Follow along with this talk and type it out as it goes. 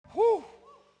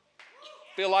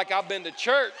feel like I've been to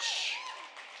church.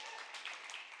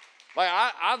 Like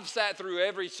I've sat through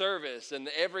every service, and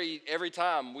every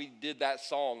time we did that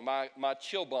song, my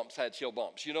chill bumps had chill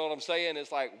bumps. You know what I'm saying?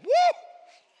 It's like,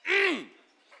 woo!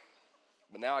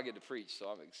 But now I get to preach, so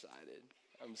I'm excited.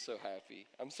 I'm so happy.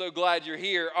 I'm so glad you're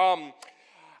here. Let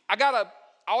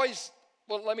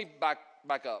me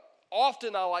back up.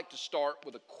 Often I like to start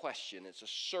with a question. It's a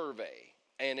survey.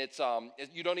 And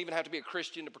you don't even have to be a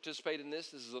Christian to participate in this.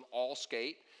 This is an all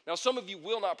skate. Now, some of you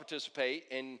will not participate,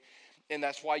 and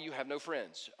that's why you have no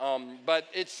friends. But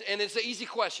it's an easy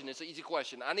question. It's an easy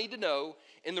question. I need to know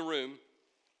in the room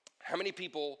how many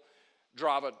people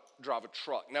drive a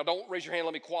truck. Now, don't raise your hand.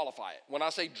 Let me qualify it. When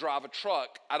I say drive a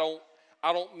truck, I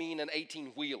don't mean an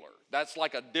 18-wheeler. That's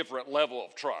like a different level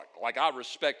of truck. Like, I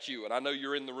respect you, and I know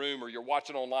you're in the room or you're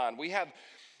watching online.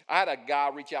 I had a guy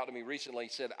reach out to me recently. He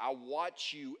said, I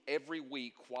watch you every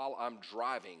week while I'm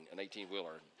driving an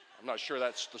 18-wheeler. I'm not sure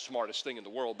that's the smartest thing in the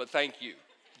world, but thank you.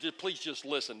 Please just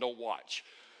listen, don't watch.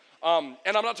 And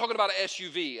I'm not talking about an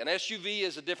SUV. An SUV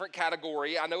is a different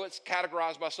category. I know it's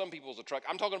categorized by some people as a truck.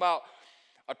 I'm talking about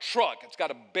a truck. It's got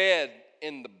a bed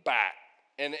in the back.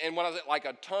 And when I was like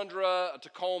a Tundra, a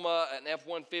Tacoma, an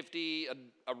F-150,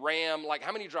 a Ram, like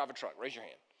how many drive a truck? Raise your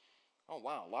hand. Oh,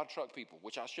 wow, a lot of truck people,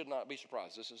 which I should not be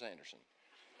surprised. This is Anderson.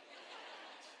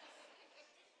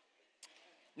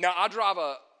 Now, I drive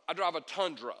a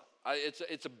Tundra.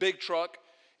 It's a big truck.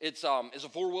 It's a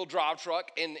four-wheel drive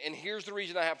truck, and here's the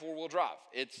reason I have four-wheel drive.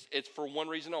 It's for one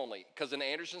reason only, because in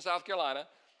Anderson, South Carolina,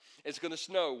 it's going to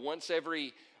snow once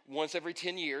every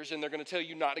 10 years, and they're going to tell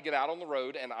you not to get out on the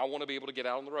road, and I want to be able to get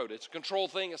out on the road. It's a control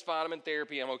thing. It's fine. I'm in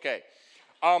therapy. I'm okay.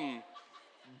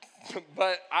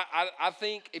 But I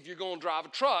think if you're going to drive a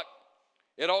truck,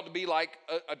 it ought to be like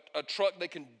a truck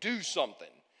that can do something.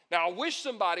 Now, I wish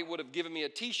somebody would have given me a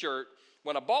T-shirt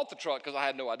when I bought the truck, because I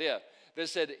had no idea, that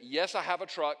said, yes, I have a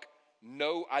truck.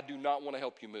 No, I do not want to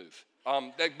help you move.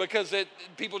 Because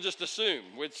people just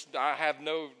assume, which I have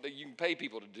you can pay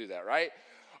people to do that, right?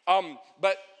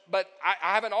 But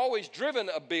I haven't always driven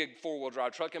a big four-wheel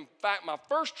drive truck. In fact, my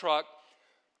first truck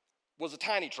was a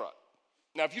tiny truck.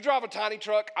 Now, if you drive a tiny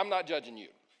truck, I'm not judging you.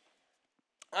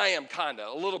 I am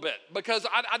a little bit, because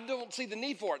I don't see the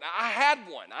need for it. I had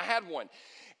one.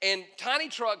 And tiny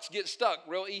trucks get stuck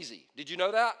real easy. Did you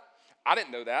know that? I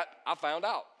didn't know that. I found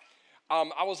out.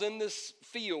 I was in this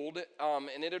field,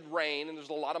 and it had rained, and there's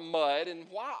a lot of mud. And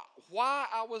why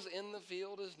I was in the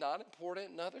field is not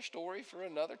important. Another story for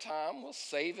another time. We'll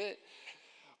save it.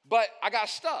 But I got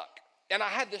stuck, and I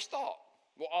had this thought.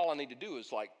 Well, all I need to do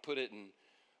is put it in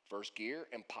first gear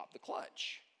and pop the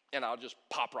clutch, and I'll just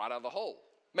pop right out of the hole.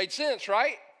 Made sense,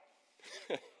 right?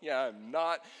 Yeah, I'm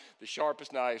not the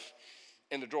sharpest knife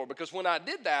in the drawer, because when I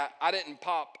did that, I didn't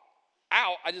pop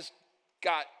out. I just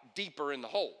got deeper in the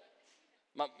hole.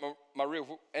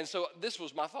 And so this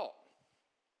was my thought.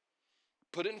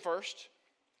 Put it in first,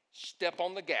 step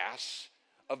on the gas.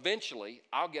 Eventually,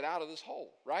 I'll get out of this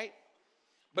hole, right?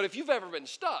 But if you've ever been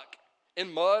stuck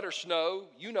in mud or snow,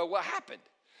 you know what happened.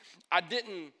 I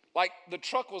didn't, the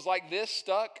truck was like this,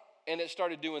 stuck, and it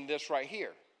started doing this right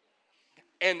here.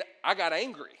 And I got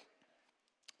angry.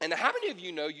 And how many of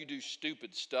you know you do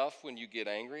stupid stuff when you get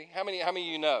angry? How many of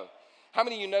you know? How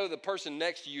many of you know the person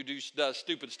next to you does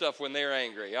stupid stuff when they're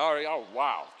angry? Oh,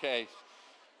 wow, okay.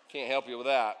 Can't help you with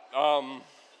that.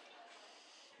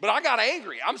 But I got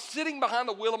angry. I'm sitting behind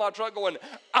the wheel of my truck going,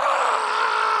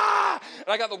 ah! And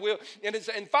I got the wheel. And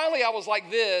finally I was like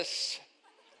this.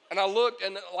 And I looked,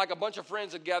 and a bunch of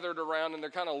friends had gathered around, and they're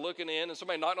kind of looking in. And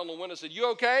somebody knocked on the window and said, you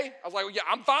okay? I was like, well, yeah,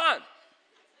 I'm fine.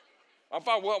 I'm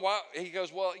fine. Well, why? He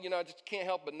goes, well, I just can't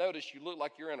help but notice you look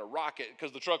like you're in a rocket,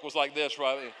 because the truck was like this,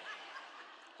 right?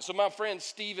 So my friend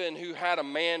Steven, who had a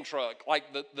man truck,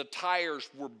 the tires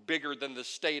were bigger than the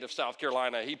state of South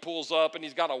Carolina. He pulls up, and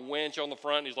he's got a winch on the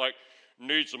front. And he's like,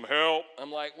 need some help?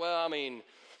 I'm like, well,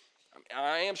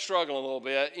 I am struggling a little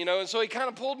bit, And so he kind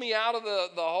of pulled me out of the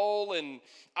hole, and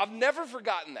I've never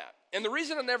forgotten that. And the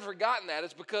reason I've never forgotten that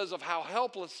is because of how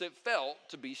helpless it felt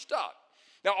to be stuck.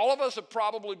 Now, all of us have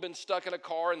probably been stuck in a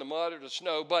car in the mud or the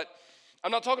snow, but I'm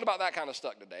not talking about that kind of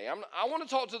stuck today. I want to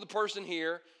talk to the person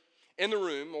here in the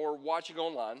room or watching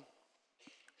online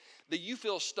that you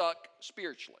feel stuck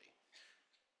spiritually,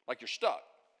 like you're stuck,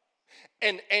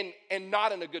 and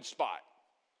not in a good spot.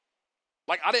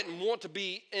 I didn't want to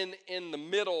be in the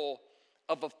middle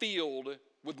of a field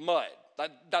with mud.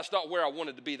 That's not where I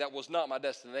wanted to be. That was not my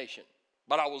destination.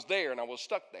 But I was there, and I was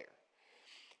stuck there.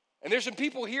 And there's some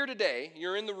people here today.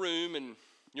 You're in the room, and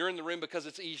you're in the room because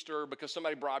it's Easter, or because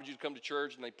somebody bribed you to come to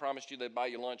church, and they promised you they'd buy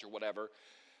you lunch or whatever.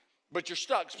 But you're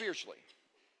stuck spiritually.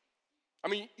 I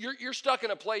mean, you're stuck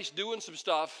in a place doing some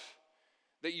stuff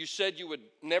that you said you would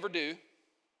never do.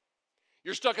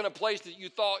 You're stuck in a place that you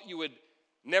thought you would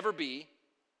never be.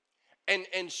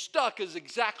 And stuck is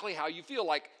exactly how you feel.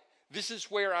 Like, this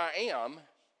is where I am,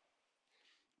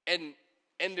 and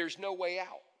there's no way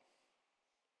out.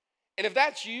 And if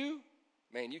that's you,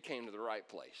 man, you came to the right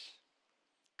place.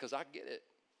 Because I get it.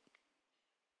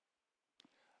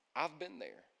 I've been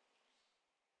there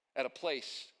at a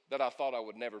place that I thought I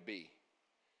would never be,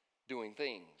 doing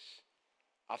things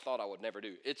I thought I would never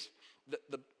do. It's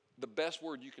the best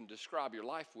word you can describe your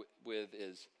life with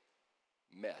is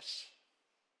mess.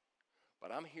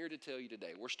 But I'm here to tell you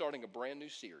today, we're starting a brand new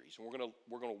series, and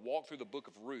we're gonna walk through the book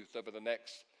of Ruth over the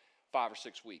next 5 or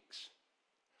 6 weeks.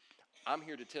 I'm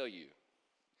here to tell you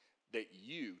that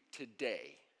you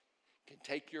today can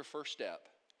take your first step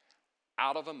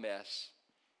out of a mess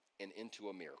and into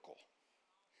a miracle.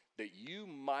 That you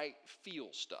might feel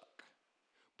stuck,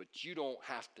 but you don't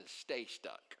have to stay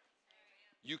stuck.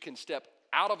 You can step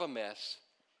out of a mess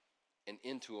and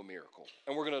into a miracle.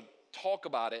 And we're going to talk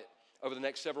about it over the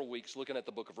next several weeks, looking at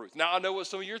the book of Ruth. Now, I know what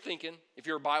some of you are thinking, if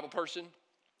you're a Bible person,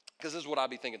 because this is what I'd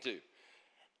be thinking too.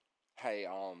 Hey,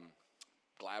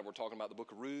 glad we're talking about the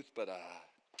book of Ruth, but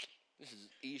this is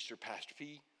Easter, Pastor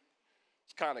P.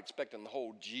 It's kind of expecting the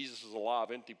whole Jesus is alive,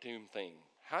 empty tomb thing.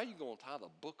 How are you going to tie the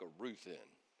book of Ruth in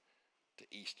to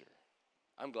Easter?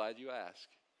 I'm glad you asked.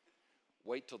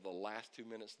 Wait till the last 2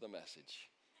 minutes of the message.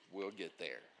 We'll get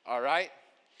there. All right?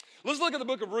 Let's look at the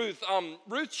book of Ruth.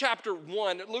 Ruth chapter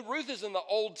 1. Ruth is in the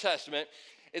Old Testament.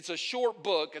 It's a short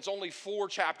book. It's only 4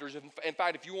 chapters. In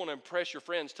fact, if you want to impress your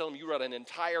friends, tell them you read an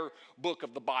entire book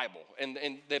of the Bible. And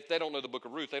if they don't know the book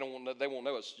of Ruth, they won't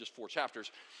know it's just 4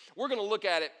 chapters. We're going to look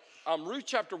at it. Ruth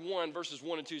chapter 1, verses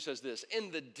 1 and 2 says this.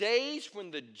 In the days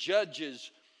when the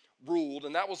judges ruled,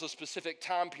 and that was a specific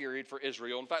time period for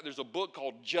Israel. In fact, there's a book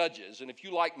called Judges. And if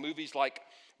you like movies like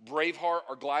Braveheart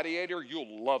or Gladiator,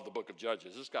 you'll love the book of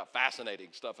Judges. It's got fascinating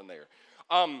stuff in there.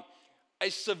 A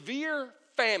severe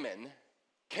famine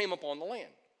came upon the land.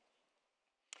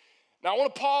 Now, I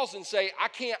want to pause and say I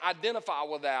can't identify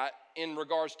with that in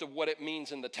regards to what it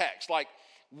means in the text. Like,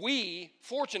 we,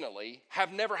 fortunately,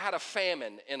 have never had a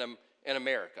famine in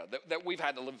America that we've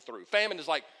had to live through. Famine is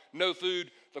like no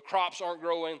food, the crops aren't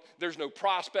growing, there's no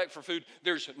prospect for food,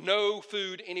 there's no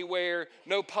food anywhere,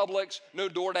 no Publix, no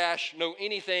DoorDash, no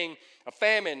anything. A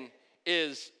famine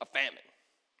is a famine.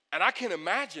 And I can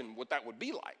imagine what that would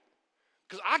be like.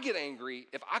 Because I get angry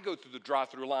if I go through the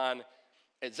drive-thru line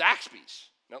at Zaxby's.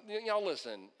 Now, y'all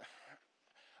listen,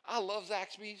 I love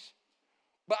Zaxby's,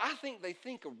 but I think they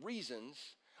think of reasons.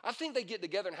 I think they get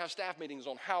together and have staff meetings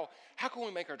on how can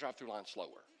we make our drive-thru line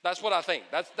slower. That's what I think.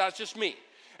 That's just me.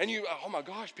 And you, oh my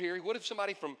gosh, Perry, what if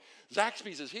somebody from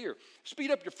Zaxby's is here? Speed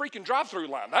up your freaking drive-thru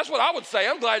line. That's what I would say.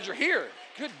 I'm glad you're here.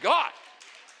 Good God.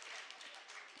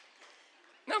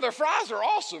 Now, their fries are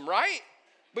awesome, right?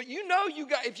 But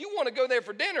if you want to go there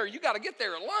for dinner, you got to get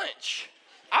there at lunch.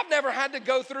 I've never had to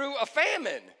go through a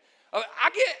famine. I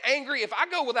get angry if I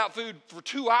go without food for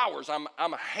 2 hours. I'm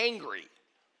hangry.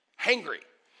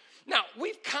 Now,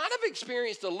 we've kind of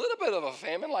experienced a little bit of a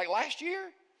famine like last year.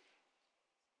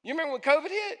 You remember when COVID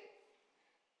hit?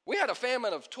 We had a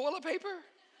famine of toilet paper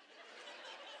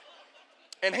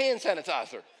and hand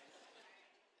sanitizer.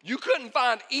 You couldn't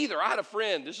find either. I had a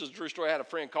friend, this is a true story, I had a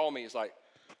friend call me. He's like,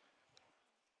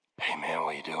 hey man,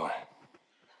 what you doing?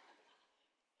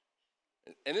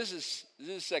 And this is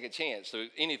second chance, so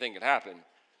anything could happen.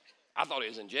 I thought he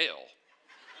was in jail.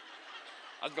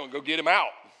 I was going to go get him out.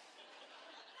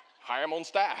 Hire him on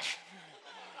staff.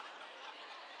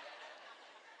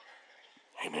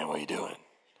 Hey man, what you doing?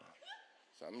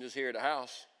 So I'm just here at the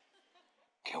house.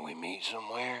 Can we meet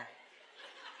somewhere?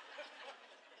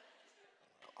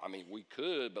 I mean, we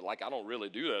could, but I don't really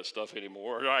do that stuff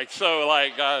anymore. He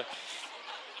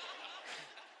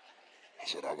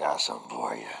said, I got something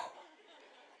for you.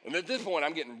 And at this point,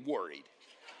 I'm getting worried.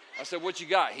 I said, what you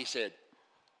got? He said,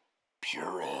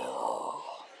 Purell.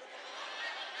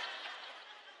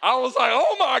 I was like,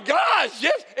 oh my gosh,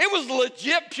 yes, it was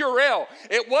legit Purell.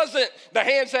 It wasn't the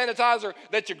hand sanitizer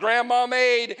that your grandma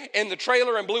made in the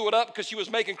trailer and blew it up because she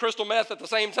was making crystal meth at the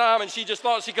same time and she just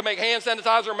thought she could make hand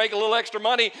sanitizer and make a little extra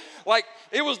money.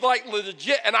 It was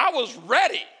legit, and I was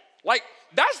ready.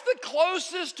 That's the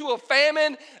closest to a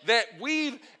famine that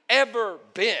we've ever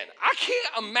been. I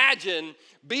can't imagine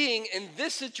being in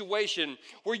this situation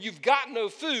where you've got no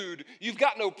food, you've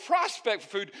got no prospect for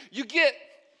food, you get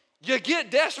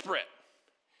desperate.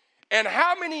 And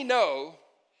how many know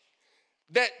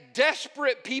that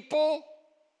desperate people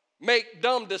make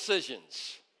dumb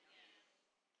decisions?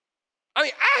 I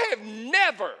mean, I have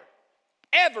never,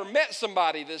 ever met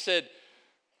somebody that said,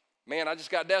 man, I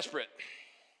just got desperate.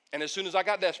 And as soon as I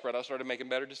got desperate, I started making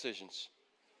better decisions.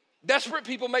 Desperate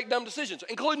people make dumb decisions,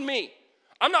 including me.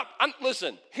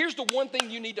 Listen, here's the one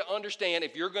thing you need to understand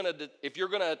if you're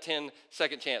gonna attend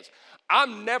Second Chance.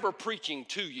 I'm never preaching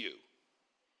to you.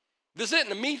 This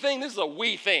isn't a me thing, this is a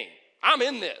we thing. I'm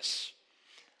in this.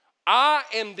 I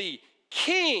am the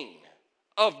king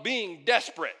of being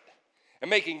desperate and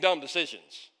making dumb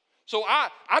decisions. So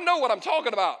I know what I'm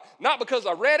talking about, not because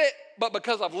I read it, but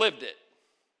because I've lived it.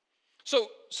 So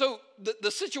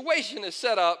the situation is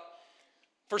set up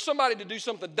for somebody to do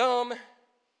something dumb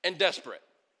and desperate.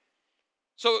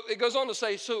 So it goes on to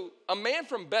say, so a man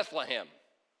from Bethlehem,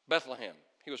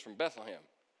 he was from Bethlehem.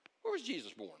 Where was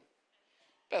Jesus born?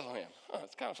 Bethlehem.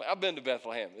 It's kind of funny. I've been to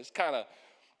Bethlehem. It's kind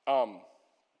of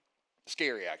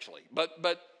scary, actually.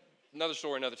 But another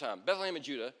story, another time. Bethlehem in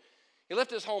Judah. He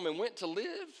left his home and went to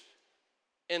live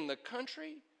in the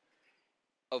country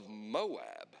of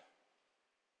Moab,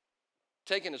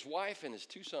 taking his wife and his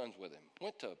 2 sons with him.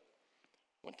 Went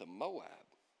to Moab.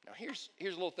 Now here's a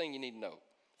little thing you need to know.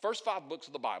 First 5 books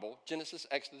of the Bible, Genesis,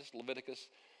 Exodus, Leviticus,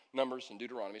 Numbers, and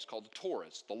Deuteronomy, is called the Torah.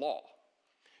 It's the law.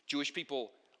 Jewish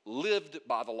people lived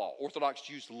by the law. Orthodox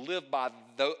Jews live by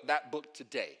that book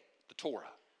today, the Torah.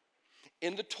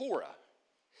 In the Torah,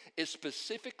 it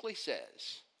specifically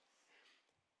says,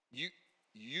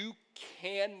 you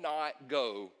cannot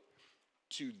go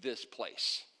to this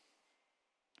place.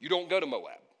 You don't go to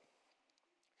Moab.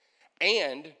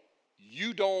 And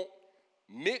you don't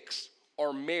mix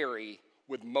or marry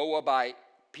with Moabite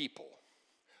people.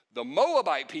 The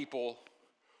Moabite people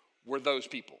were those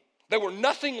people. They were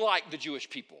nothing like the Jewish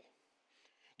people.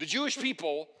 The Jewish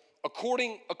people,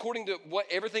 according to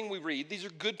everything we read, these are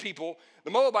good people.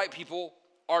 The Moabite people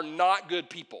are not good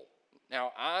people.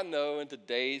 Now, I know in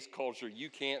today's culture, you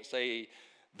can't say,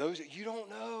 you don't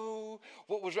know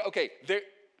what was, okay,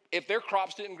 if their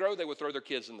crops didn't grow, they would throw their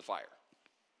kids in the fire.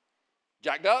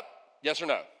 Jacked up? Yes or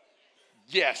no?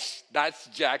 Yes, that's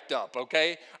jacked up,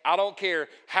 okay? I don't care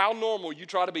how normal you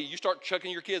try to be. You start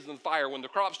chucking your kids in the fire when the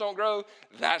crops don't grow,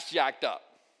 that's jacked up.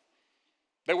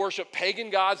 They worship pagan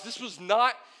gods. This was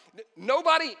not,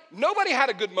 nobody had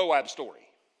a good Moab story.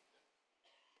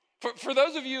 For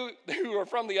those of you who are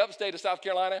from the upstate of South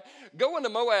Carolina, going to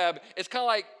Moab, it's kind of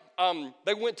like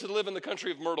they went to live in the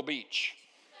country of Myrtle Beach.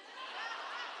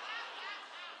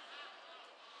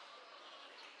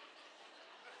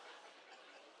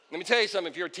 Let me tell you something,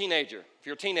 if you're a teenager,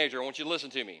 I want you to listen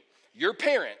to me. Your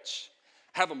parents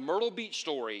have a Myrtle Beach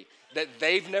story that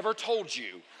they've never told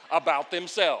you about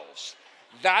themselves.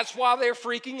 That's why they're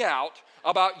freaking out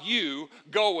about you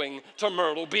going to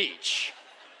Myrtle Beach.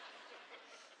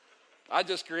 I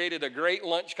just created a great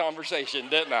lunch conversation,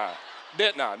 didn't I?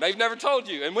 They've never told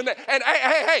you. And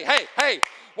hey,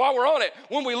 while we're on it,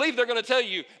 when we leave, they're going to tell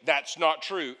you, that's not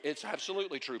true. It's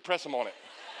absolutely true. Press them on it.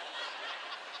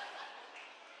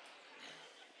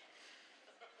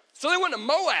 So they went to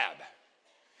Moab.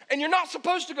 And you're not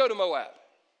supposed to go to Moab.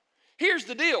 Here's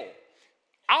the deal.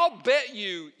 I'll bet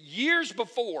you years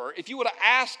before, if you would have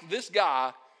asked this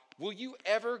guy, will you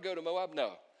ever go to Moab?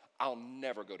 No, I'll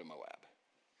never go to Moab.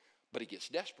 But he gets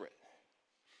desperate.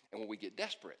 And when we get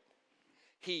desperate,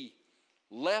 he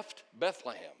left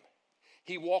Bethlehem.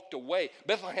 He walked away.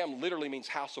 Bethlehem literally means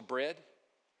house of bread.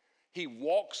 He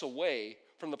walks away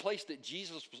from the place that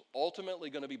Jesus was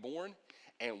ultimately going to be born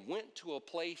and went to a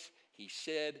place he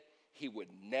said he would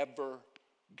never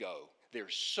go.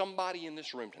 There's somebody in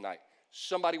this room tonight,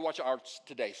 somebody watching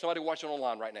today, somebody watching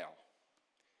online right now.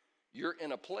 You're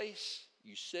in a place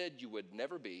you said you would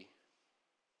never be,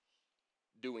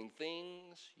 doing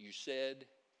things you said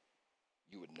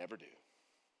you would never do.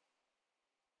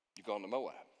 You've gone to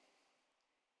Moab.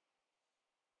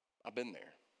 I've been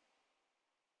there.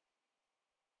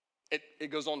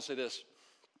 It goes on to say this.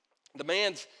 The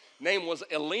man's name was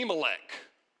Elimelech,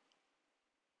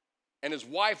 and his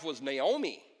wife was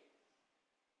Naomi.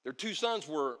 Their 2 sons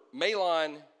were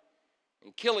Mahlon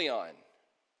and Chilion,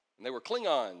 and they were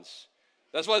Klingons.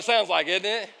 That's what it sounds like, isn't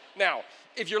it? Now,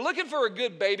 if you're looking for a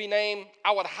good baby name,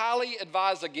 I would highly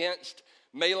advise against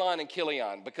Mahlon and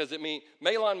Chilion, because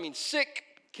Mahlon means sick,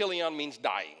 Chilion means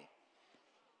dying.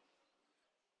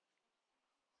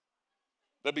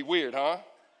 That'd be weird, huh?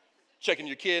 Checking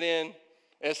your kid in.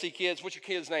 SC kids, what's your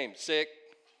kid's name? Sick.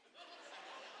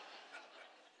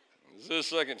 This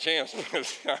is a second chance.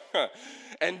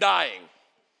 And dying.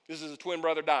 This is a twin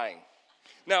brother dying.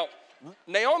 Now,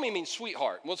 Naomi means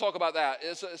sweetheart. We'll talk about that.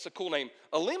 It's a cool name.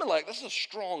 Elimelech, this is a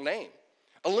strong name.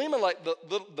 Elimelech,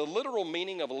 the literal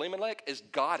meaning of Elimelech is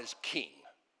God is king.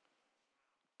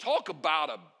 Talk about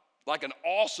an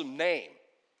awesome name.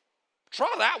 Try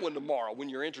that one tomorrow when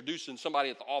you're introducing somebody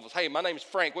at the office. Hey, my name's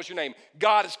Frank. What's your name?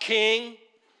 God is King.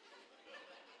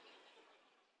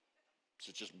 Is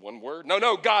it just one word?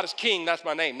 No, God is King. That's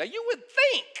my name. Now, you would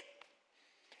think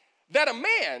that a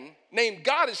man named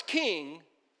God is King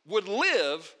would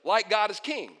live like God is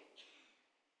King.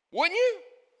 Wouldn't you?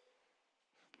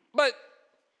 But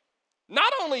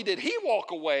not only did he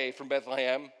walk away from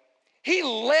Bethlehem, he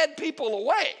led people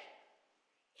away.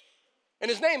 And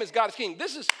his name is God is King.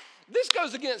 This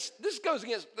goes against,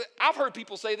 I've heard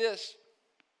people say this.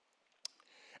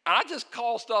 I just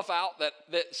call stuff out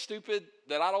that's stupid,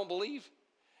 that I don't believe.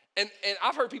 And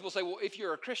I've heard people say, well, if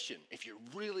you're a Christian, if you're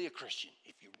really a Christian,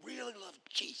 if you really love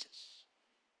Jesus,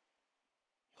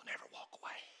 you'll never walk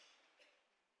away.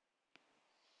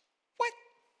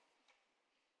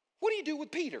 What do you do with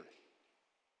Peter?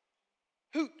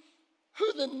 Who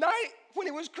the night when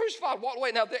he was crucified walked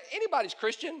away. Now, if anybody's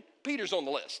Christian, Peter's on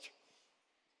the list.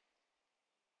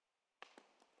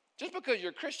 Just because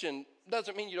you're a Christian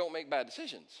doesn't mean you don't make bad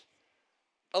decisions.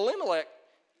 Elimelech,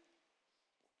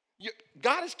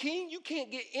 God is King. You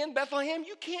can't get in Bethlehem.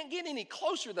 You can't get any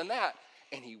closer than that.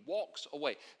 And he walks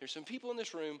away. There's some people in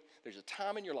this room, there's a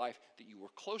time in your life that you were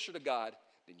closer to God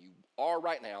than you are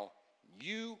right now.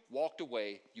 You walked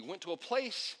away. You went to a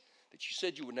place that you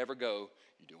said you would never go.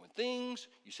 You're doing things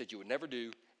you said you would never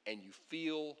do, and you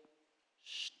feel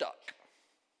stuck.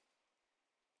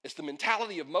 It's the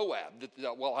mentality of Moab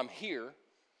that well, I'm here.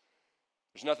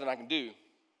 There's nothing I can do.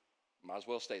 Might as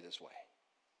well stay this way.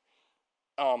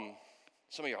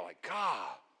 Some of you are like,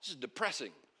 God, this is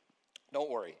depressing. Don't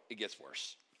worry, it gets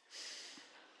worse.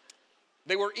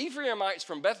 They were Ephraimites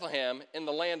from Bethlehem in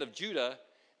the land of Judah,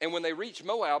 and when they reached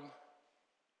Moab,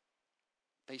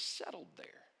 they settled there.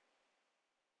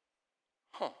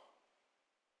 Huh. Have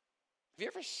you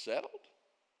ever settled?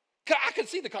 I could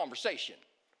see the conversation.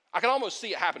 I could almost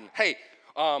see it happen. Hey,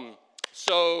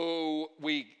 so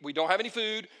we don't have any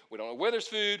food. We don't know where there's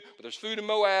food, but there's food in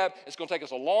Moab. It's going to take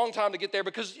us a long time to get there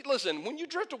because, listen, when you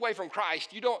drift away from Christ,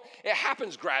 it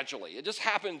happens gradually. It just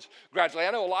happens gradually.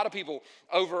 I know a lot of people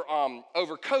over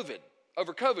COVID,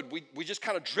 we just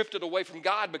kind of drifted away from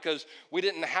God because we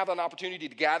didn't have an opportunity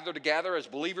to gather together as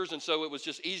believers, and so it was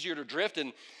just easier to drift.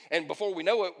 And before we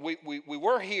know it, we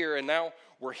were here, and now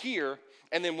we're here.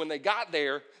 And then when they got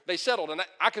there, they settled. And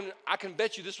I can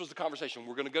bet you this was the conversation.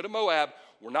 We're going to go to Moab.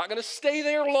 We're not going to stay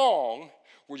there long.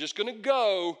 We're just going to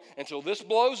go until this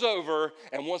blows over.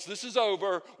 And once this is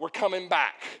over, we're coming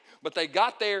back. But they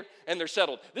got there and they're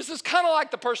settled. This is kind of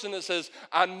like the person that says,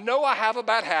 I know I have a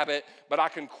bad habit, but I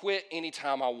can quit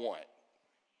anytime I want.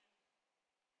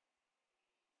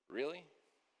 Really?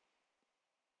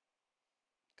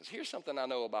 Because here's something I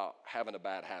know about having a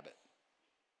bad habit.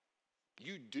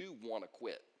 You do want to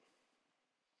quit.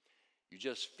 You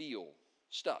just feel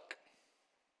stuck.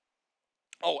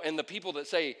 Oh, and the people that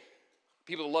say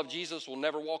people that love Jesus will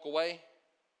never walk away,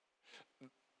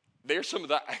 there's some of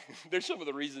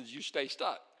the reasons you stay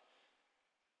stuck.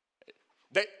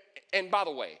 And by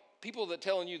the way, people that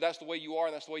telling you that's the way you are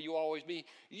and that's the way you always be,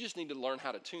 you just need to learn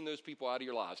how to tune those people out of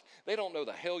your lives. They don't know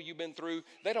the hell you've been through.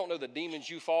 They don't know the demons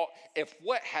you fought. If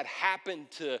what had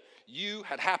happened to you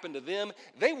had happened to them,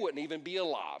 they wouldn't even be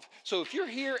alive. So if you're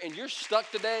here and you're stuck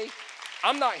today,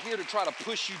 I'm not here to try to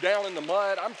push you down in the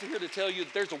mud. I'm here to tell you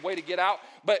that there's a way to get out,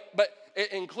 but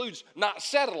it includes not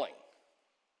settling.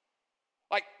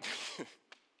 Like,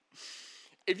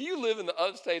 if you live in the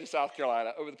other state of South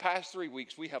Carolina, over the past 3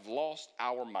 weeks, we have lost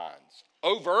our minds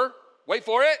over, wait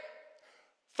for it,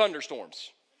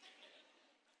 thunderstorms.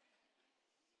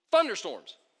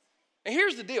 Thunderstorms. And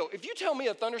here's the deal. If you tell me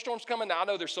a thunderstorm's coming, now I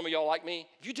know there's some of y'all like me.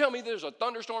 If you tell me there's a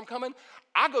thunderstorm coming,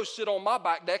 I go sit on my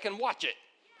back deck and watch it.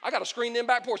 I got a screen in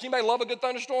back porch. Anybody love a good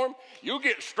thunderstorm? You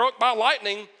get struck by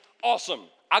lightning, awesome.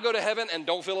 I go to heaven and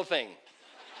don't feel a thing.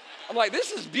 I'm like,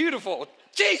 this is beautiful.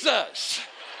 Jesus.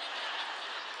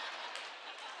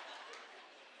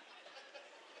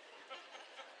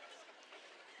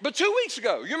 But 2 weeks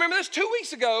ago, you remember this? 2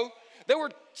 weeks ago, they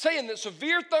were saying that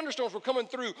severe thunderstorms were coming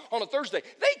through on a Thursday.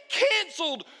 They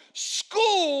canceled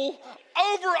school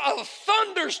over a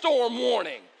thunderstorm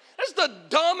warning. That's the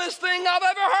dumbest thing I've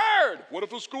ever heard. What if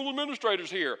the school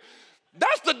administrator's here?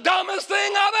 That's the dumbest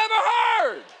thing I've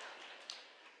ever heard.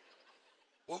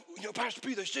 Well, Pastor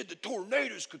P, they said the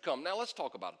tornadoes could come. Now let's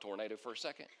talk about a tornado for a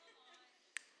second.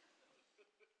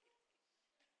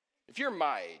 If you're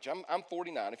my age, I'm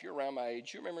 49. If you're around my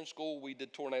age, you remember in school we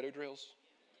did tornado drills?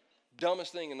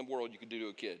 Dumbest thing in the world you could do to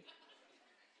a kid.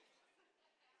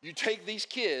 You take these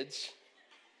kids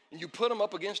and you put them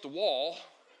up against a wall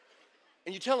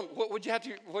and you tell them, what'd you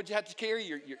have to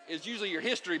carry? It's usually your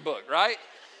history book, right?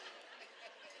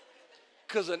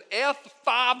 Because an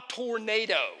F5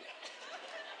 tornado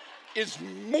is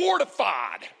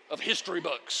mortified of history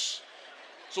books.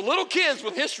 So little kids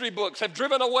with history books have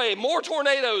driven away more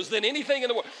tornadoes than anything in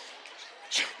the world.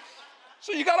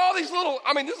 So you got all these little,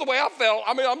 this is the way I felt.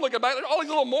 I'm looking back, all these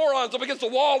little morons up against the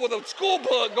wall with a school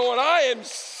book going, I am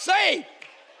safe.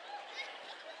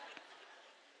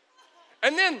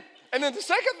 And then the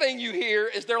second thing you hear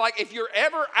is they're like, if you're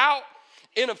ever out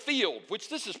in a field, which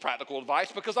this is practical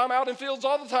advice because I'm out in fields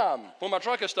all the time when my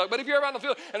truck is stuck, but if you're ever out in the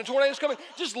field and a tornado's coming,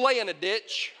 just lay in a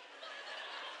ditch.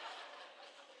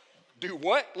 Do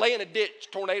what? Lay in a ditch,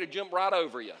 tornado jump right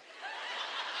over you.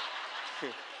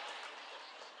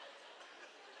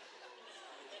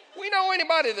 We know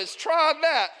anybody that's tried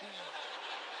that.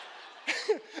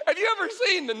 Have you ever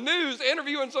seen the news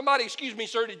interviewing somebody, excuse me,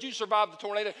 sir, did you survive the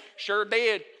tornado? Sure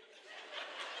did.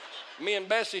 Me and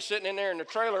Bessie sitting in there in the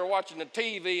trailer watching the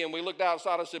TV, and we looked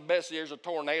outside. I said, Bessie, there's a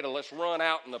tornado. Let's run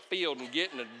out in the field and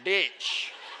get in the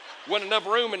ditch. Wasn't enough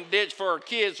room in the ditch for our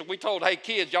kids, so we told, hey,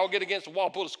 kids, y'all get against the wall,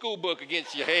 put a school book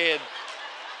against your head.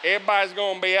 Everybody's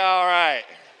going to be all right.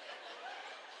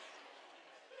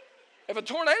 If a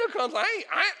tornado comes,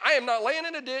 I am not laying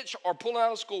in a ditch or pulling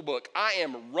out a school book. I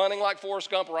am running like Forrest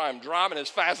Gump, or I am driving as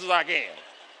fast as I can.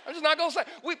 I'm just not going to say.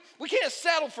 We can't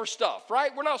settle for stuff,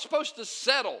 right? We're not supposed to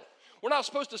settle. We're not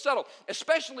supposed to settle,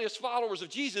 especially as followers of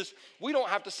Jesus. We don't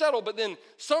have to settle, but then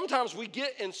sometimes we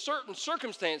get in certain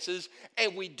circumstances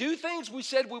and we do things we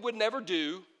said we would never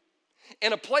do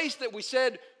in a place that we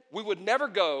said we would never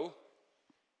go,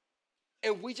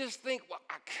 and we just think, well,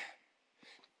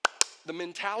 the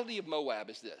mentality of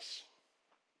Moab is this.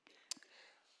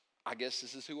 I guess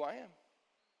this is who I am.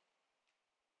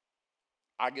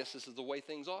 I guess this is the way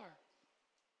things are.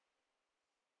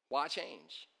 Why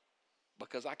change?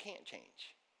 Because I can't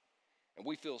change. And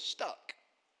we feel stuck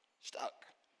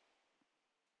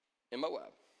in Moab.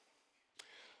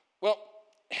 Well,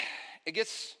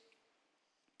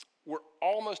 we're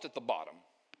almost at the bottom.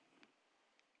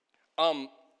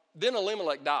 Then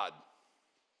Elimelech died.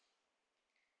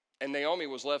 And Naomi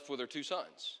was left with her two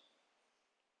sons.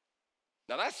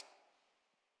 Now that's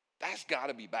got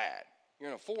to be bad. You're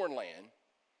in a foreign land.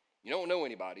 You don't know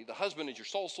anybody. The husband is your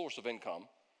sole source of income.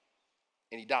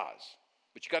 And he dies.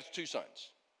 But you got the two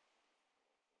sons.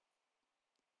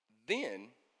 Then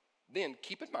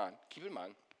keep in mind,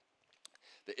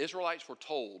 the Israelites were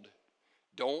told,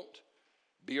 don't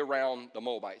be around the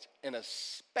Moabites. And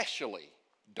especially,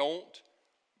 don't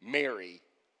marry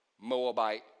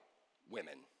Moabite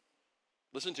women.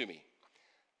 Listen to me.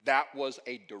 That was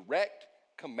a direct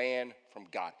command from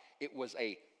God. It was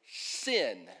a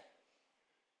sin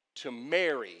to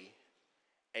marry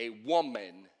a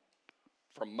woman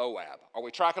from Moab. Are we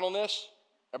tracking on this?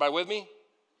 Everybody with me?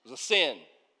 It was a sin.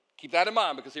 Keep that in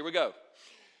mind because here we go.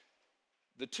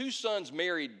 The two sons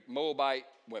married Moabite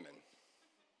women.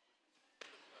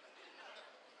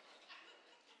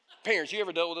 Parents, you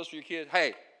ever dealt with this with your kid?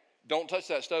 Hey, don't touch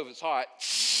that stove, it's hot.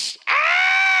 It's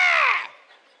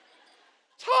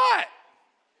hot.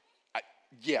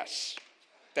 Yes,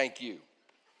 thank you,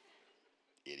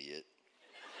 idiot.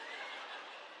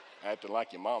 I have to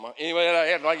like your mama. Anyway, I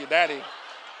have to like your daddy.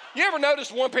 You ever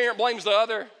notice one parent blames the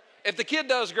other? If the kid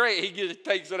does great, he just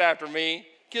takes it after me.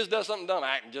 Kids does something dumb,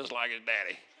 acting just like his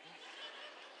daddy.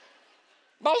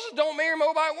 Bosses don't marry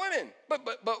Moabite women.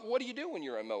 But what do you do when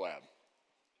you're in Moab?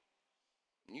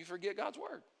 You forget God's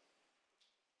word.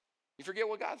 You forget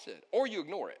what God said, or you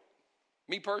ignore it.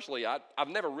 Me personally, I've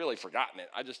never really forgotten it.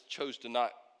 I just chose to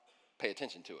not pay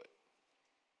attention to it.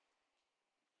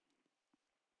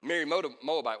 Married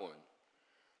Moabite woman.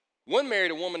 One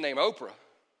married a woman named Oprah.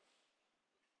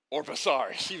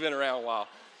 Sorry, she's been around a while.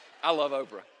 I love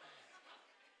Oprah.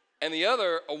 And the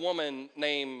other, a woman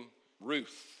named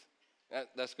Ruth.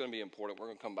 That's going to be important. We're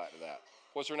going to come back to that.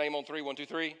 What's her name on 3? 1, 2,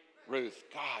 3? Ruth.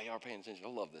 God, y'all are paying attention. I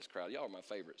love this crowd. Y'all are my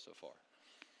favorites so far.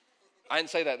 I didn't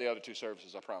say that the other two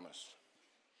services, I promise.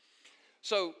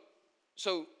 So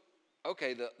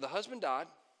okay, the husband died.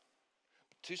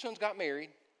 Two sons got married.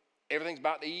 Everything's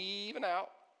about to even out.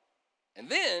 And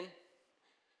then,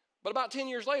 but about 10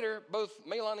 years later, both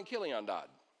Mahlon and Chilion died.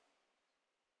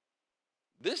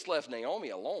 This left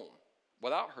Naomi alone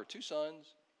without her two sons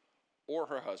or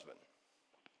her husband.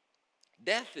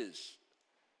 Death is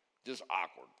just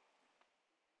awkward.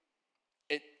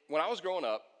 When I was growing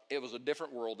up, it was a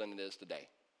different world than it is today.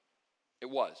 It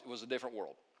was a different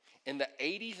world. In the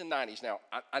 80s and 90s, now,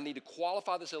 I need to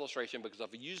qualify this illustration because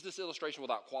if I use this illustration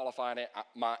without qualifying it,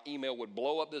 my email would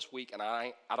blow up this week, and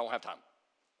I don't have time.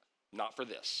 Not for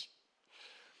this.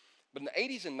 But in the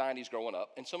 80s and 90s growing up,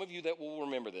 and some of you that will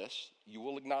remember this, you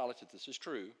will acknowledge that this is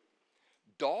true,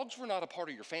 dogs were not a part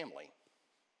of your family.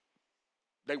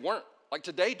 They weren't. Like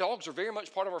today, dogs are very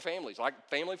much part of our families. Like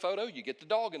family photo, you get the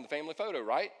dog in the family photo,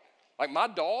 right? Like my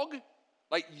dog,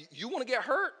 like you want to get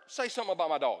hurt? Say something about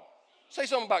my dog. Say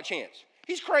something about Chance.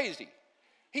 He's crazy.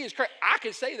 He is crazy. I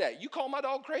can say that. You call my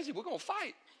dog crazy, we're going to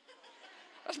fight.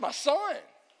 That's my son,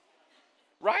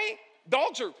 right?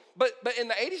 Dogs are, but in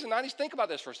the 80s and 90s, think about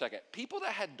this for a second. People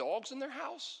that had dogs in their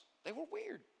house, they were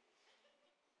weird.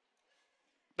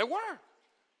 They were.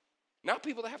 Now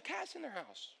people that have cats in their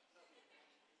house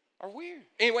are weird.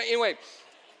 Anyway,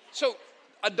 so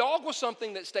a dog was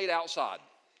something that stayed outside.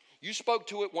 You spoke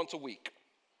to it once a week.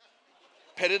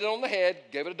 Petted it on the head,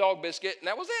 gave it a dog biscuit, and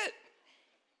that was it.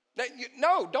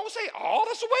 No, don't say, oh,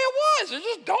 that's the way it was. It's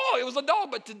just dog. It was a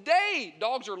dog. But today,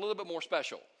 dogs are a little bit more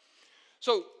special.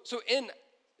 So in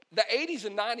the 80s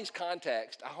and 90s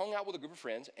context, I hung out with a group of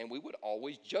friends, and we would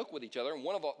always joke with each other. And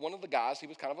one of the guys, he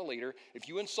was kind of a leader. If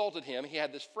you insulted him, he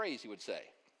had this phrase he would say,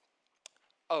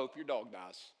 I hope your dog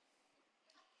dies.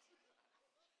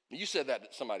 You said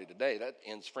that to somebody today. That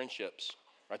ends friendships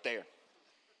right there.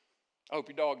 I hope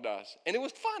your dog dies. And it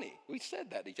was funny. We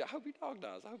said that to each other. I hope your dog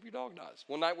dies. I hope your dog dies.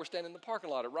 One night we're standing in the parking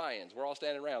lot at Ryan's. We're all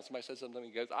standing around. Somebody said something to me.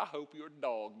 He goes, I hope your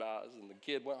dog dies. And the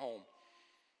kid went home.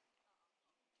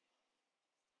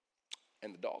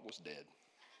 And the dog was dead.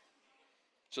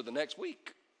 So the next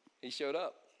week, he showed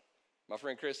up. My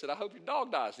friend Chris said, I hope your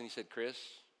dog dies. And he said, Chris,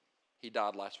 he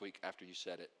died last week after you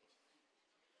said it.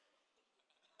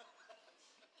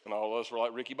 And all of us were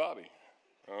like Ricky Bobby.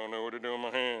 I don't know what to do with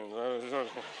my hands.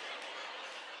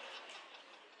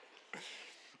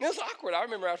 It was awkward. I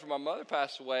remember after my mother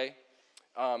passed away,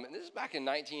 and this is back in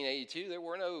 1982,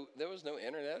 there was no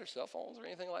internet or cell phones or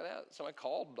anything like that. Somebody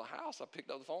called the house. I picked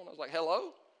up the phone. I was like, hello?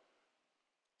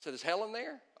 I said, is Helen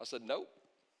there? I said, nope.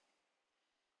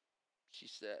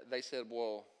 They said, well,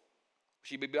 will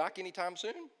she be back anytime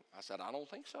soon? I said, I don't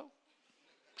think so.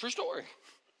 True story.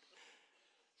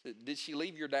 I said, did she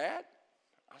leave your dad?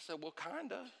 I said, well,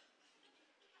 kind of.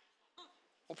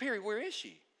 Well, Perry, where is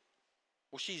she?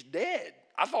 Well, she's dead.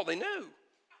 I thought they knew.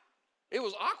 It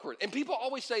was awkward. And people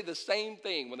always say the same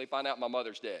thing when they find out my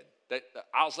mother's dead. They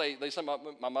say about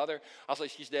my mother, I'll say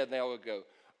she's dead, and they all would go,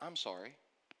 I'm sorry.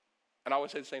 And I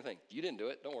would say the same thing. You didn't do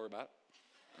it. Don't worry about it.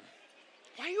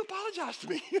 Why you apologize to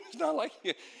me? It's not like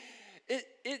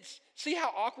see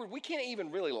how awkward. We can't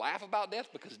even really laugh about death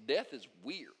because death is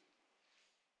weird.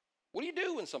 What do you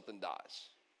do when something dies?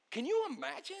 Can you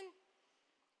imagine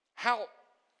how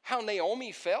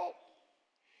Naomi felt?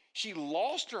 She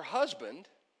lost her husband,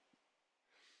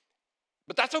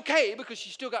 but that's okay because she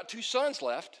still got 2 sons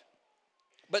left.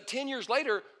 But 10 years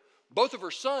later, both of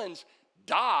her sons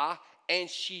die, and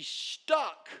she's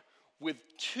stuck with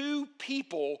 2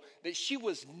 people that she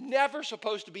was never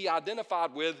supposed to be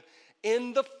identified with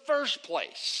in the first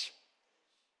place.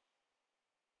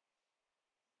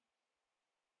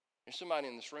 There's somebody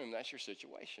in this room, that's your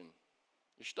situation.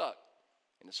 You're stuck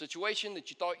in a situation that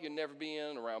you thought you'd never be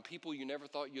in, around people you never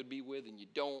thought you'd be with, and you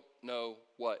don't know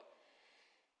what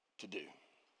to do.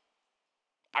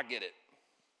 I get it.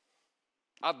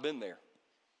 I've been there.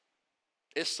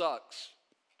 It sucks.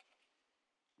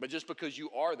 But just because you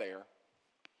are there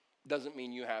doesn't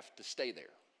mean you have to stay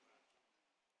there.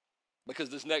 Because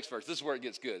this next verse, this is where it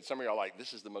gets good. Some of y'all are like,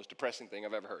 this is the most depressing thing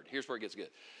I've ever heard. Here's where it gets good.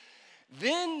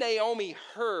 Then Naomi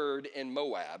heard in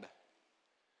Moab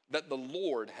that the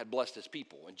Lord had blessed his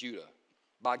people in Judah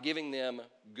by giving them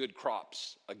good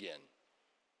crops again.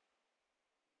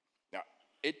 Now,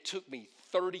 it took me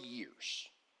 30 years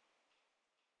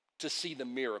to see the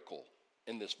miracle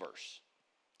in this verse.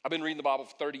 I've been reading the Bible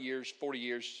for 30 years, 40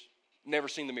 years, never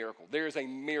seen the miracle. There is a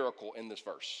miracle in this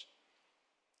verse.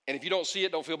 And if you don't see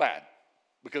it, don't feel bad,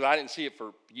 because I didn't see it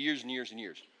for years and years and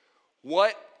years.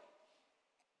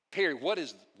 Perry, what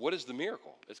is the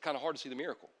miracle? It's kind of hard to see the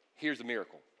miracle. Here's the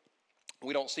miracle.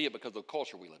 We don't see it because of the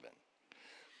culture we live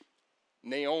in.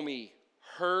 Naomi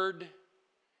heard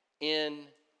in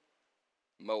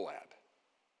Moab.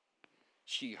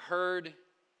 She heard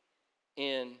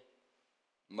in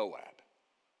Moab.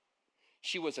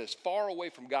 She was as far away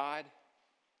from God,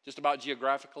 just about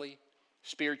geographically,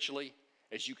 spiritually,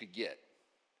 as you could get.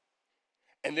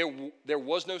 And there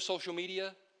was no social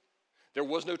media. There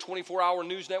was no 24-hour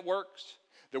news networks.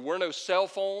 There were no cell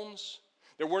phones.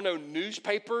 There were no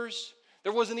newspapers.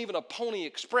 There wasn't even a Pony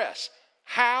Express.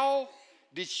 How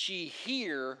did she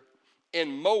hear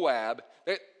in Moab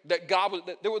that God was,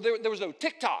 there was no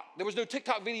TikTok. There was no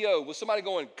TikTok video with somebody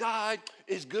going, God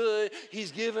is good.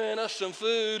 He's giving us some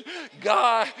food.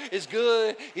 God is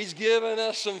good. He's giving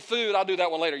us some food. I'll do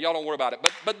that one later. Y'all don't worry about it.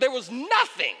 But there was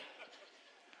nothing.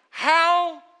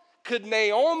 How could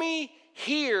Naomi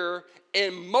hear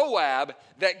in Moab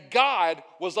that God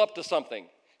was up to something.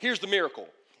 Here's the miracle.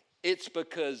 It's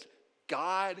because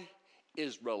God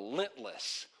is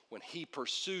relentless when he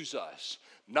pursues us,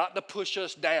 not to push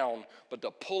us down, but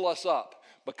to pull us up,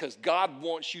 because God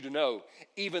wants you to know,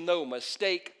 even though a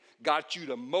mistake got you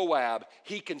to Moab,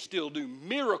 he can still do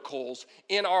miracles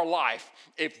in our life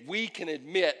if we can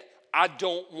admit, I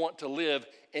don't want to live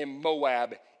in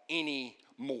Moab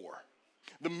anymore.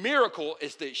 The miracle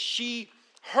is that she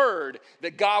heard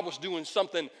that God was doing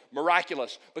something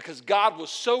miraculous, because God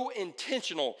was so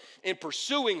intentional in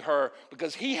pursuing her,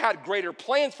 because he had greater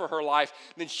plans for her life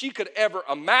than she could ever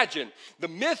imagine. The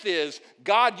myth is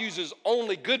God uses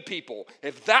only good people.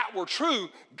 If that were true,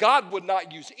 God would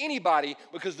not use anybody,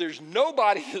 because there's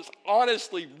nobody that's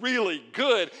honestly really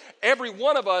good. Every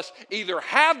one of us either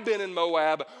have been in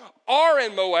Moab, are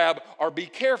in Moab, or be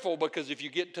careful, because if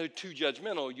you get too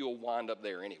judgmental, you'll wind up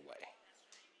there anyway.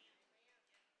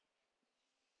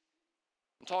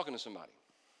 I'm talking to somebody.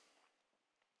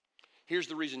 Here's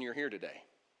the reason you're here today.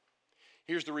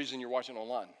 Here's the reason you're watching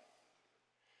online.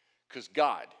 Because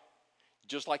God,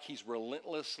 just like he's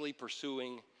relentlessly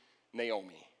pursuing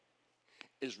Naomi,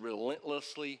 is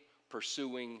relentlessly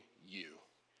pursuing you,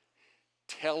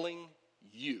 telling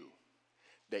you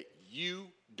that you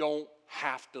don't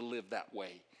have to live that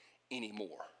way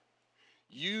anymore.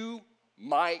 You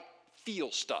might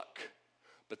feel stuck,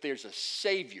 but there's a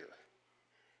Savior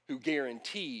who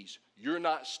guarantees you're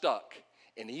not stuck.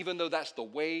 And even though that's the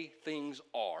way things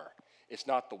are, it's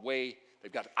not the way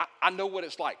they've got to. I know what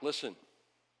it's like. Listen,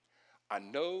 I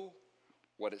know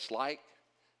what it's like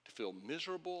to feel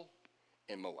miserable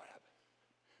in Moab.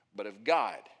 But if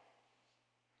God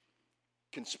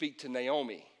can speak to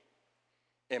Naomi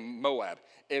in Moab,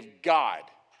 if God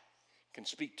can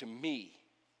speak to me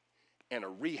in a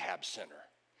rehab center,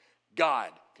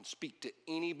 God can speak to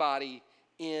anybody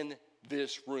in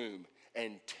this room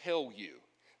and tell you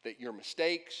that your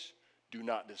mistakes do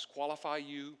not disqualify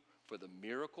you for the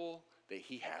miracle that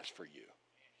he has for you.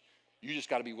 You just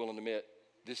got to be willing to admit,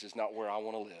 this is not where I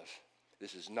want to live.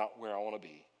 This is not where I want to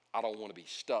be. I don't want to be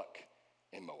stuck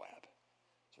in Moab.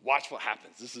 So watch what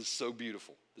happens. This is so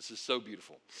beautiful. This is so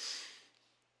beautiful.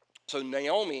 So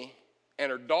Naomi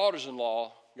and her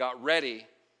daughters-in-law got ready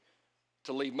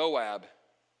to leave Moab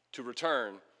to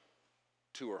return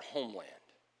to her homeland.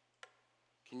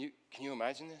 Can you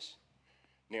imagine this?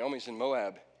 Naomi's in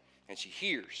Moab, and she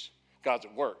hears God's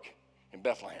at work in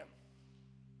Bethlehem.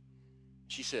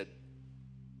 She said,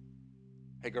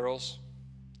 hey, girls,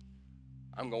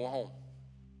 I'm going home.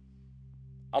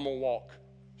 I'm going to walk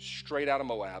straight out of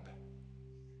Moab,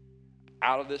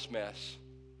 out of this mess,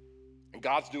 and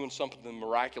God's doing something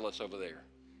miraculous over there.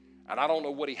 And I don't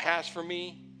know what he has for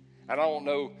me, and I don't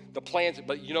know the plans,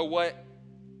 but you know what?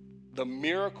 The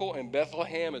miracle in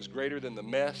Bethlehem is greater than the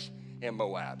mess in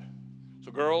Moab.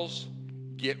 So girls,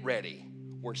 get ready.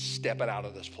 We're stepping out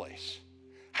of this place.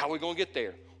 How are we going to get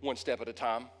there? One step at a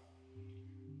time.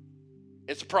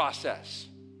 It's a process.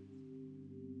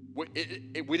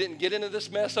 We didn't get into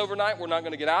this mess overnight. We're not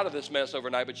going to get out of this mess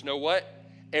overnight. But you know what?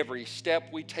 Every step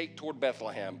we take toward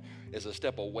Bethlehem is a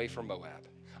step away from Moab.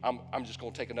 I'm just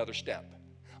going to take another step.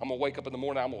 I'm going to wake up in the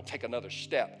morning, I'm going to take another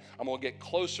step. I'm going to get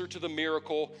closer to the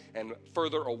miracle and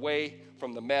further away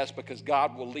from the mess, because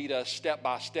God will lead us step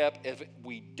by step if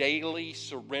we daily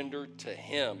surrender to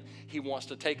him. He wants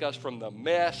to take us from the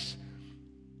mess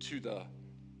to the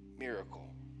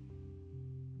miracle.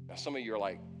 Now, some of you are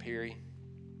like, Perry,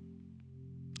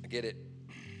 I get it,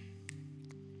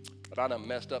 but I done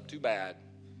messed up too bad.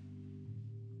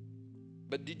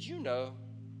 But did you know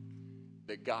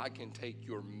that God can take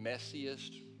your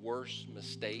messiest, worst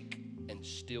mistake and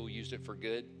still use it for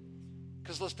good?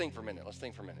 Because let's think for a minute,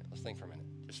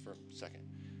 just for a second.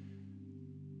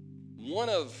 One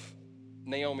of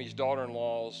Naomi's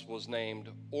daughter-in-laws was named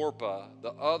Orpah.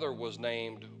 The other was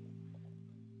named,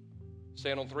 say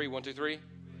it on three, 1, 2, 3,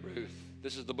 Ruth.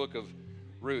 This is the book of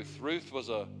Ruth. Ruth was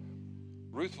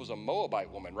a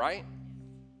Moabite woman, right?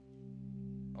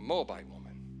 A Moabite woman.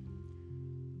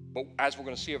 But as we're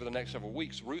going to see over the next several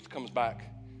weeks, Ruth comes back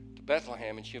to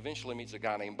Bethlehem, and she eventually meets a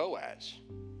guy named Boaz.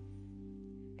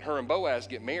 Her and Boaz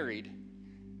get married,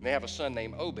 and they have a son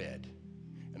named Obed.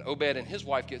 And Obed and his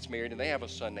wife gets married, and they have a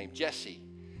son named Jesse.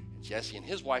 And Jesse and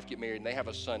his wife get married, and they have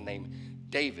a son named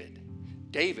David.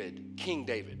 David, King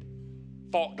David,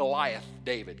 fought Goliath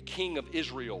David, king of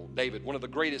Israel David, one of the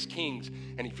greatest kings.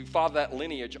 And if you follow that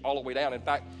lineage all the way down, in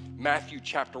fact, Matthew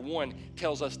chapter 1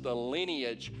 tells us the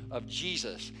lineage of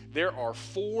Jesus. There are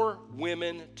 4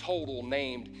 women total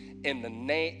named in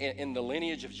the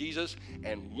lineage of Jesus,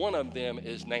 and one of them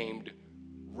is named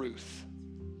Ruth.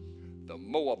 the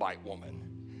Moabite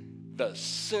woman. The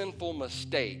sinful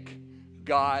mistake,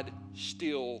 God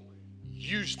still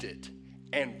used it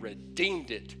and redeemed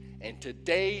it. And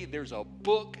today there's a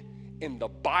book in the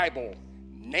Bible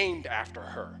named after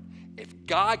her. If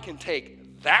God can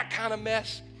take that kind of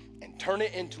mess and turn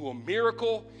it into a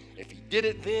miracle, if he did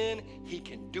it then, he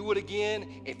can do it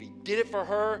again. If he did it for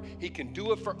her, he can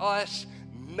do it for us.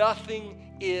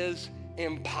 Nothing is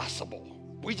impossible.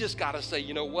 We just got to say,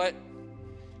 you know what?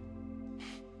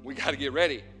 We got to get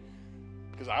ready,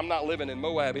 because I'm not living in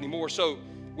Moab anymore. So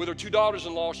with her 2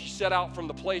 daughters-in-law, she set out from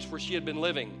the place where she had been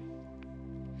living,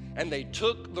 and they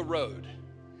took the road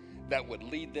that would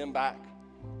lead them back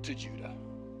to Judah.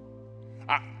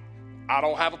 I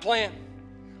don't have a plan.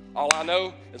 All I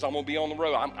know is I'm going to be on the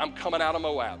road. I'm coming out of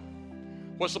Moab.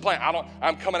 What's the plan?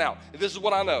 I'm coming out. This is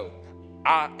what I know.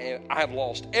 I have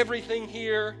lost everything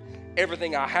here.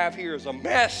 Everything I have here is a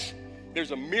mess.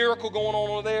 There's a miracle going on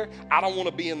over there. I don't want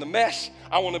to be in the mess.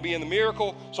 I want to be in the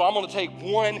miracle. So I'm going to take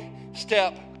one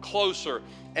step closer.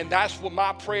 And that's what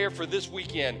my prayer for this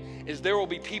weekend is. There will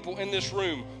be people in this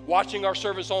room watching our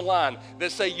service online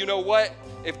that say, you know what?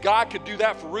 If God could do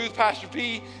that for Ruth, Pastor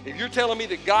P, if you're telling me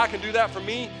that God can do that for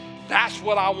me, that's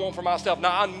what I want for myself.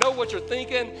 Now, I know what you're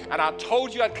thinking, and I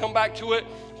told you I'd come back to it.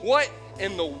 What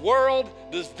in the world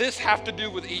does this have to do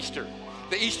with Easter?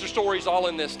 The Easter story is all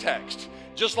in this text.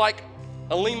 Just like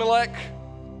Elimelech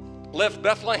left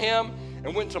Bethlehem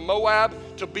and went to Moab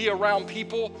to be around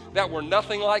people that were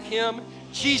nothing like him,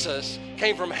 Jesus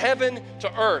came from heaven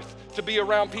to earth to be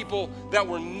around people that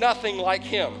were nothing like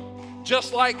him.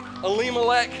 Just like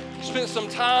Elimelech spent some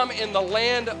time in the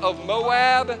land of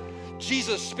Moab,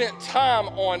 Jesus spent time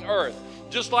on earth.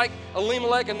 Just like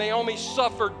Elimelech and Naomi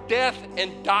suffered death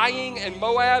and dying in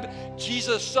Moab,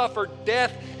 Jesus suffered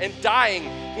death and dying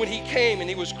when he came and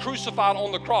he was crucified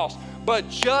on the cross. But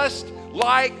just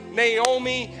like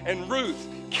Naomi and Ruth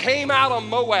came out of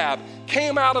Moab,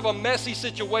 came out of a messy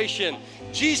situation,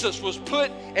 Jesus was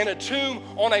put in a tomb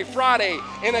on a Friday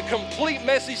in a complete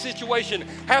messy situation,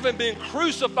 having been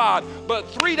crucified. But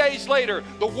 3 days later,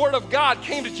 the Word of God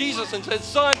came to Jesus and said,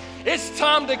 son, it's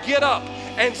time to get up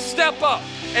and step up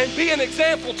and be an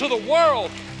example to the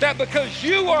world that because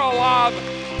you are alive,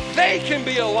 they can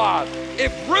be alive.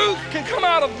 If Ruth can come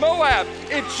out of Moab,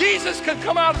 if Jesus can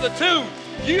come out of the tomb,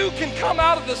 you can come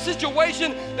out of the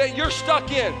situation that you're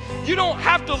stuck in. You don't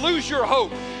have to lose your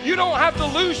hope. You don't have to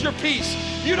lose your peace.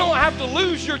 You don't have to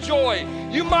lose your joy.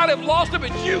 You might have lost it,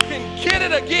 but you can get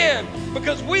it again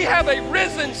because we have a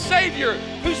risen Savior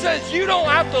who says you don't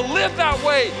have to live that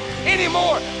way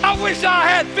anymore. I wish I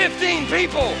had 15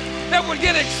 people that would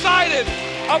get excited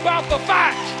about the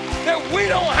fact that we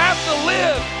don't have to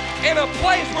live in a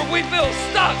place where we feel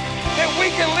stuck, that we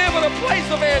can live in a place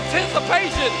of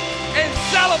anticipation and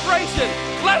celebration.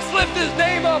 Let's lift his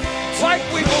name up like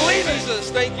we believe it.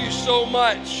 Jesus, thank you so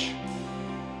much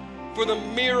for the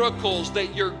miracles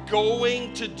that you're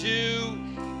going to do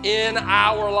in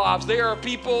our lives. There are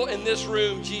people in this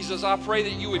room, Jesus, I pray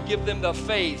that you would give them the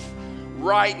faith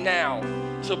right now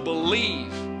to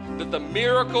believe that the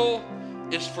miracle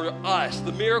is for us.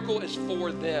 The miracle is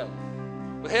for them.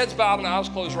 With heads bowed and eyes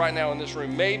closed right now in this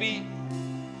room, maybe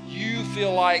you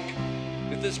feel like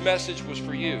that this message was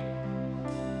for you.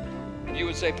 And you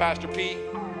would say, Pastor P,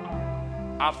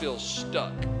 I feel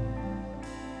stuck.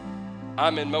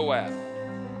 I'm in Moab.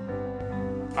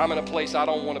 I'm in a place I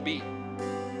don't want to be.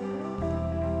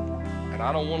 And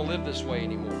I don't want to live this way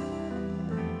anymore.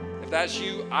 If that's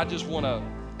you, I just want to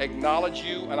acknowledge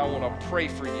you and I want to pray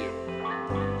for you.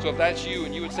 So if that's you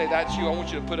and you would say that's you, I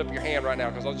want you to put up your hand right now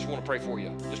because I just want to pray for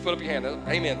you. Just put up your hand.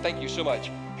 Amen. Thank you so much.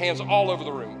 Hands all over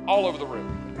the room, all over the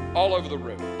room, all over the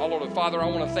room, all over. Father, I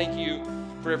want to thank you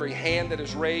for every hand that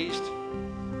is raised.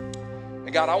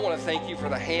 And God, I want to thank you for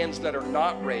the hands that are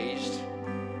not raised,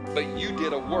 but you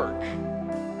did a work.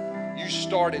 You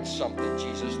started something,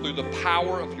 Jesus, through the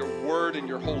power of your word and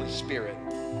your Holy Spirit.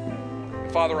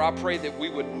 And Father, I pray that we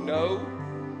would know,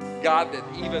 God, that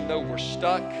even though we're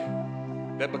stuck,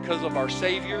 that because of our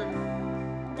Savior,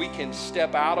 we can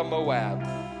step out of Moab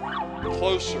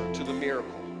closer to the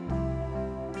miracle.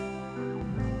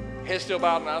 Head still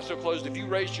bowed and eyes still closed. If you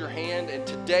raised your hand and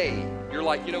today you're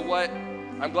like, you know what?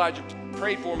 I'm glad you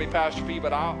prayed for me, Pastor P,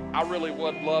 but I really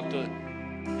would love to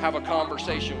have a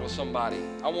conversation with somebody.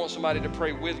 I want somebody to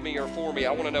pray with me or for me.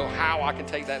 I want to know how I can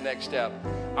take that next step.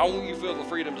 I want you to feel the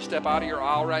freedom to step out of your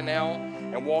aisle right now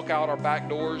and walk out our back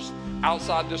doors.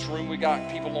 Outside this room, we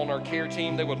got people on our care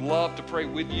team. They would love to pray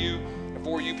with you and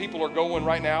for you. People are going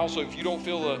right now, so if you don't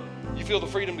feel the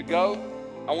freedom to go,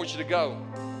 I want you to go.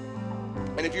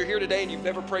 And if you're here today and you've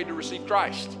never prayed to receive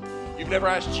Christ, you've never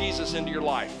asked Jesus into your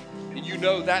life, and you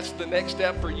know that's the next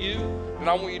step for you, then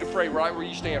I want you to pray right where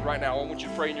you stand right now. I want you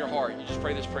to pray in your heart. You just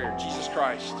pray this prayer. Jesus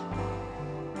Christ,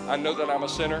 I know that I'm a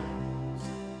sinner,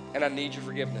 and I need your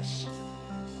forgiveness.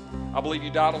 I believe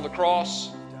you died on the cross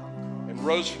and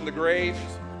rose from the grave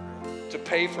to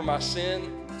pay for my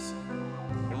sin.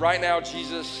 And right now,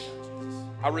 Jesus,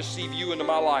 I receive you into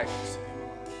my life.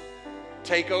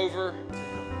 Take over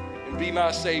and be my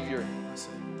Savior.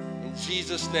 In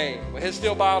Jesus' name. With head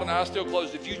still bowed and eyes still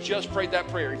closed, if you just prayed that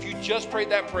prayer,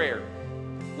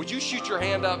 would you shoot your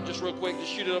hand up just real quick?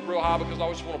 Just shoot it up real high, because I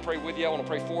always want to pray with you. I want to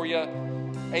pray for you.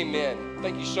 Amen.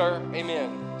 Thank you, sir.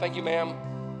 Amen. Thank you, ma'am.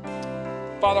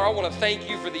 Father, I want to thank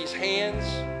you for these hands.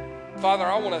 Father,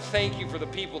 I want to thank you for the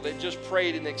people that just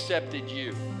prayed and accepted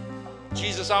you.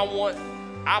 Jesus,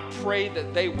 I pray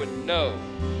that they would know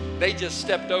they just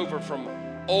stepped over from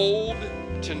old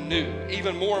to new.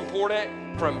 Even more important,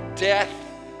 from death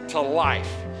to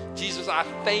life. Jesus, I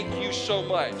thank you so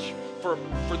much for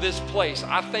this place.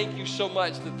 I thank you so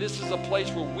much that this is a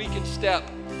place where we can step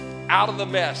out of the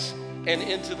mess and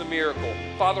into the miracle.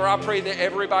 Father, I pray that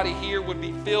everybody here would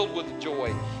be filled with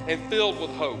joy and filled with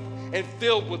hope and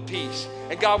filled with peace.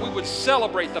 And God, we would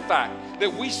celebrate the fact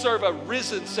that we serve a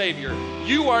risen Savior.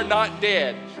 You are not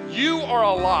dead. You are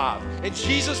alive. And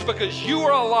Jesus, because you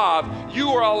are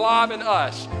alive in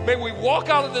us. May we walk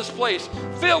out of this place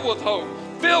filled with hope,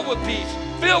 filled with peace,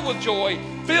 filled with joy,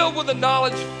 filled with the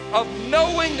knowledge of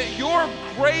knowing that your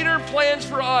greater plans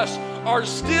for us are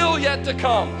still yet to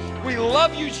come. We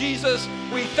love you, Jesus.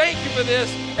 We thank you for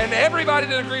this. And everybody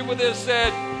that agreed with this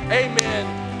said,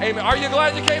 amen. Amen. Are you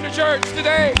glad you came to church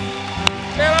today?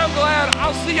 Man, I'm glad.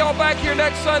 I'll see y'all back here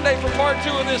next Sunday for part 2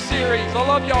 of this series. I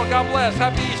love y'all. God bless.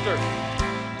 Happy Easter.